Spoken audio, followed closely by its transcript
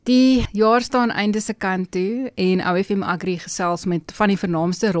Die jaar staan einde se kant toe en OFM Agri gesels met van die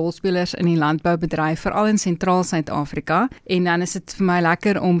vernaamste rolspelers in die landboubedryf, veral in Sentraal Suid-Afrika. En dan is dit vir my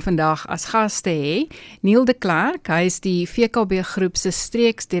lekker om vandag as gas te hê Neil de Klerk. Hy is die VKB-groep se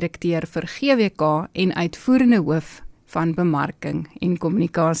streeksdirekteur vir GWK en uitvoerende hoof van bemarking en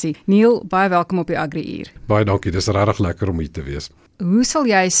kommunikasie. Neil, baie welkom op die Agri-uur. Baie dankie, dis regtig lekker om hier te wees. Hoe sal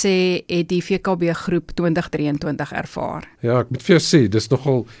jy sê het die VKB-groep 2023 ervaar? Ja, ek moet vir jou sê, dis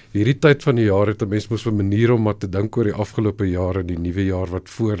nogal hierdie tyd van die jaar het 'n mens mos 'n manier om te dink oor die afgelope jaar en die nuwe jaar wat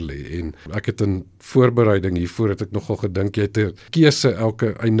voorlê. En ek het in voorbereiding hiervoor het ek nogal gedink jy het 'n keuse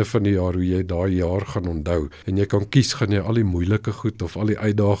elke einde van die jaar hoe jy daai jaar gaan onthou. En jy kan kies, gaan jy al die moeilike goed of al die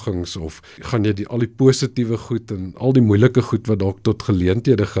uitdagings of gaan jy al die positiewe goed en al die moeilike goed wat dalk tot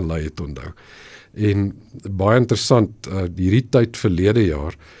geleenthede gelei het onthou. En baie interessant, hierdie tyd verlede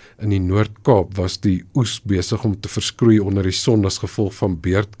jaar in die Noord-Kaap was die oes besig om te verskroei onder die son as gevolg van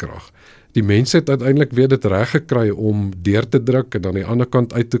beerdkrag. Die mense het uiteindelik weer dit reg gekry om deur te druk en aan die ander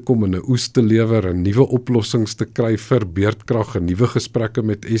kant uit te kom en 'n oes te lewer en nuwe oplossings te kry vir beerdkrag en nuwe gesprekke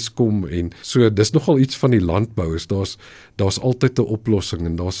met Eskom en so. Dis nogal iets van die landbou, is daar's altyd 'n oplossing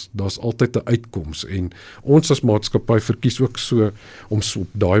en daar's altyd 'n uitkoms en ons as maatskappy verkies ook so om op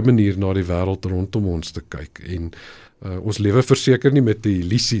daai manier na die wêreld rondom ons te kyk en ons lewe verseker nie met die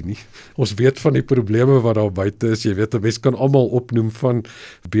illusie nie. Ons weet van die probleme wat daar buite is. Jy weet, 'n mens kan almal opnoem van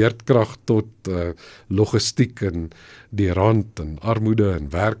beerdkrag tot logistiek en die rand en armoede en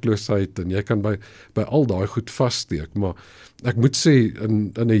werkloosheid en jy kan by al daai goed vassteek. Maar ek moet sê,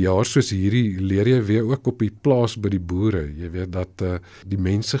 in 'n jaar soos hierdie leer jy weer ook op die plaas by die boere. Jy weet dat die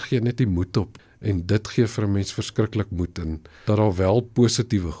mense gee net die moed op. En dit gee vir 'n mens verskriklik moed en dat daar wel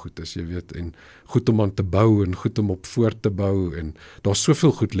positiewe goed is, jy weet, en goed om aan te bou en goed om op voort te bou en daar's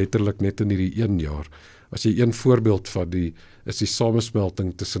soveel goed letterlik net in hierdie een jaar. As jy een voorbeeld van is die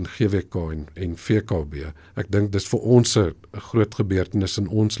samesmelting tussen GWK en VKB. Ek dink dis vir ons 'n groot gebeurtenis in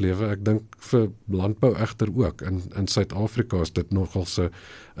ons lewe. Ek dink vir landbou egter ook. In Suid-Afrika is dit nogal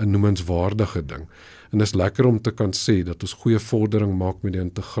 'n noemenswaardige ding. En is lekker om te kan sê dat ons goeie vordering maak met die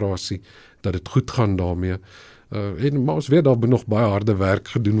integrasie, dat dit goed gaan daarmee. Maar ons weet daar moet nog baie harde werk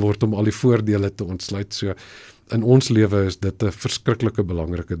gedoen word om al die voordele te ontsluit. So in ons lewe is dit 'n verskriklike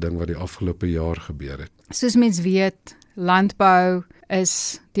belangrike ding wat die afgelope jaar gebeur het. Soos mens weet, landbou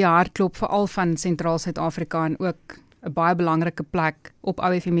is die hartklop veral van Sentraal Suid-Afrika en ook 'n baie belangrike plek op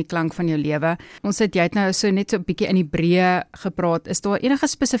OFM klank van jou lewe. Ons jy het nou net so 'n bietjie in die breë gepraat. Is daar enige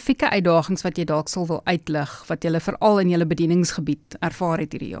spesifieke uitdagings wat jy dalk sal wil uitlig, wat jy veral in jou bedieningsgebied ervaar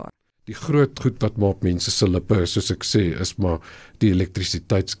het hierdie jaar? Die groot goed wat maar op mense se lippe is, soos ek sê, is maar die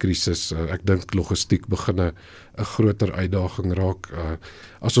elektrisiteitskrisis. Ek dink logistiek begin 'n groter uitdaging raak.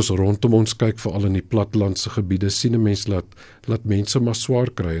 As ons rondom ons kyk, veral in die plattelandse gebiede, sien 'n mens laat mense maar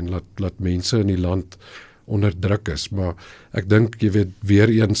swaar kry en laat mense in die land onder druk is, maar ek dink, jy weet, weer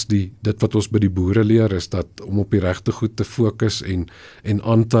eens dit wat ons by die boere leer is dat om op die regte goed te fokus en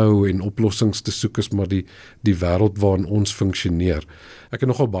aan te hou en oplossings te soek is maar die wêreld waarin ons funksioneer. Ek het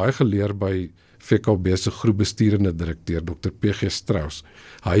nogal baie geleer by VKB se groep bestuurende direkteur Dr. PG Strauss.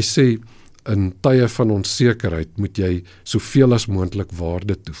 Hy sê in tye van onsekerheid moet jy soveel as moontlik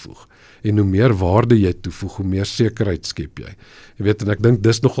waarde toevoeg. En hoe meer waarde jy toevoeg, hoe meer sekerheid skep jy. Jy weet, en ek dink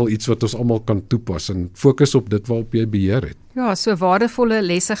dis nogal iets wat ons almal kan toepas en fokus op dit waarop jy beheer het. Ja, so waardevolle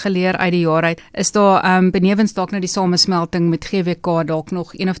lesse geleer uit die jaar uit. Is daar benewens dalk nou die samesmelting met GWK dalk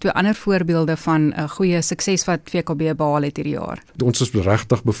nog een of twee ander voorbeelde van 'n goeie sukses wat VKB behaal het hierdie jaar? Ons is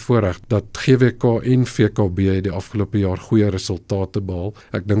regtig bevoorreg dat GWK en VKB die afgelope jaar goeie resultate behaal.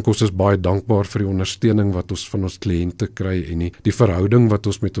 Ek dink ons is baie dankbaar vir die ondersteuning wat ons van ons kliënte kry en die verhouding wat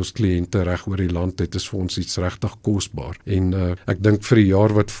ons met ons kliënte reg oor die land het, is vir ons iets regtig kosbaar. En ek dink vir die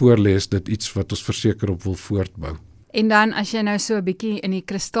jaar wat voorlê is dit iets wat ons verseker op wil voortbou. En dan as jy nou so 'n bietjie in die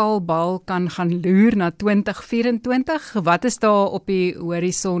kristalbal kan gaan loer na 2024, wat is daar op die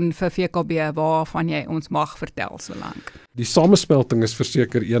horison vir VKB waarvan jy ons mag vertel so lank? Die samesmelting is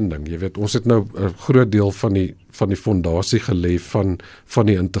verseker een ding. Jy weet, ons het nou 'n groot deel van die fondasie gelê van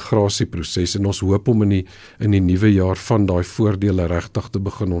die integrasieproses en ons hoop om in die nuwe jaar van daai voordele regtig te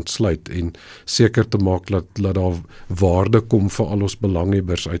begin ontsluit en seker te maak dat daar waarde kom vir al ons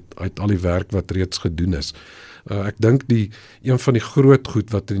belanghebbers uit al die werk wat reeds gedoen is. Ek dink een van die groot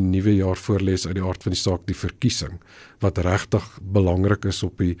goed wat in die nuwe jaar voorlê is uit die aard van die saak die verkiesing, wat regtig belangrik is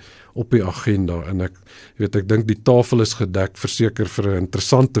op die agenda. En ek dink die tafel is gedek verseker vir 'n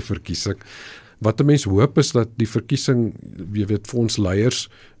interessante verkiesing. Wat 'n mens hoop is dat die verkiesing, vir ons leiers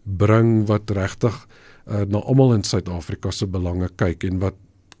bring wat regtig na almal in Suid-Afrika se belange kyk en wat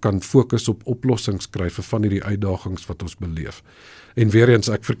kan fokus op oplossings kry vir van hierdie uitdagings wat ons beleef. En weer eens,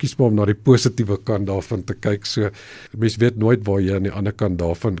 ek verkies maar om na die positiewe kant daarvan te kyk, so mens weet nooit waar jy aan die ander kant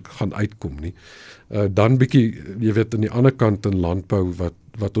daarvan gaan uitkom nie. Dan bietjie, jy weet, aan die ander kant in landbou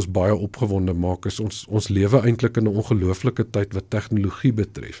wat ons baie opgewonde maak, is ons lewe eintlik in 'n ongelooflike tyd wat tegnologie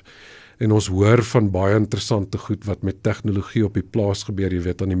betref. En ons hoor van baie interessante goed wat met tegnologie op die plaas gebeur, jy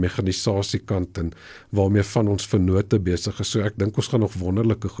weet, aan die mechanisasiekant en waarmee van ons vennote besig is. So ek dink ons gaan nog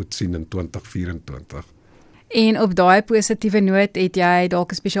wonderlike goed sien in 2024. En op daai positiewe noot, het jy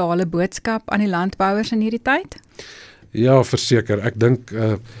dalk 'n spesiale boodskap aan die landbouers in hierdie tyd? Ja, verseker. Ek dink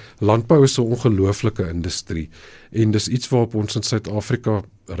landbou is 'n ongelooflike industrie en dis iets waarop ons in Suid-Afrika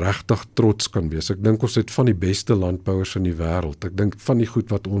regtig trots kan wees. Ek dink ons het van die beste landbouers in die wêreld. Ek dink van die goed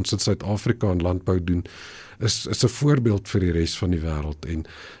wat ons in Suid-Afrika in landbou doen is 'n voorbeeld vir die res van die wêreld en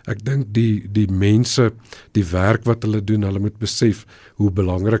ek dink die mense, die werk wat hulle doen, hulle moet besef hoe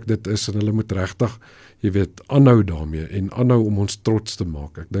belangrik dit is en hulle moet regtig, jy weet, aanhou daarmee en aanhou om ons trots te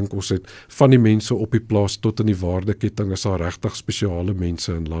maak. Ek dink ons het van die mense op die plaas tot in die waardeketting is daar regtig spesiale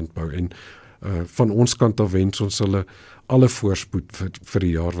mense in landbou en van ons kant af wens ons hulle alle voorspoed vir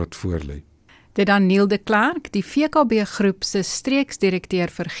die jaar wat voorlê. Dit dan Neil de Klerk, die VKB-groep se streeksdirekteur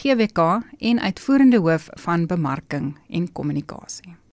vir GWK en uitvoerende hoof van bemarking en kommunikasie.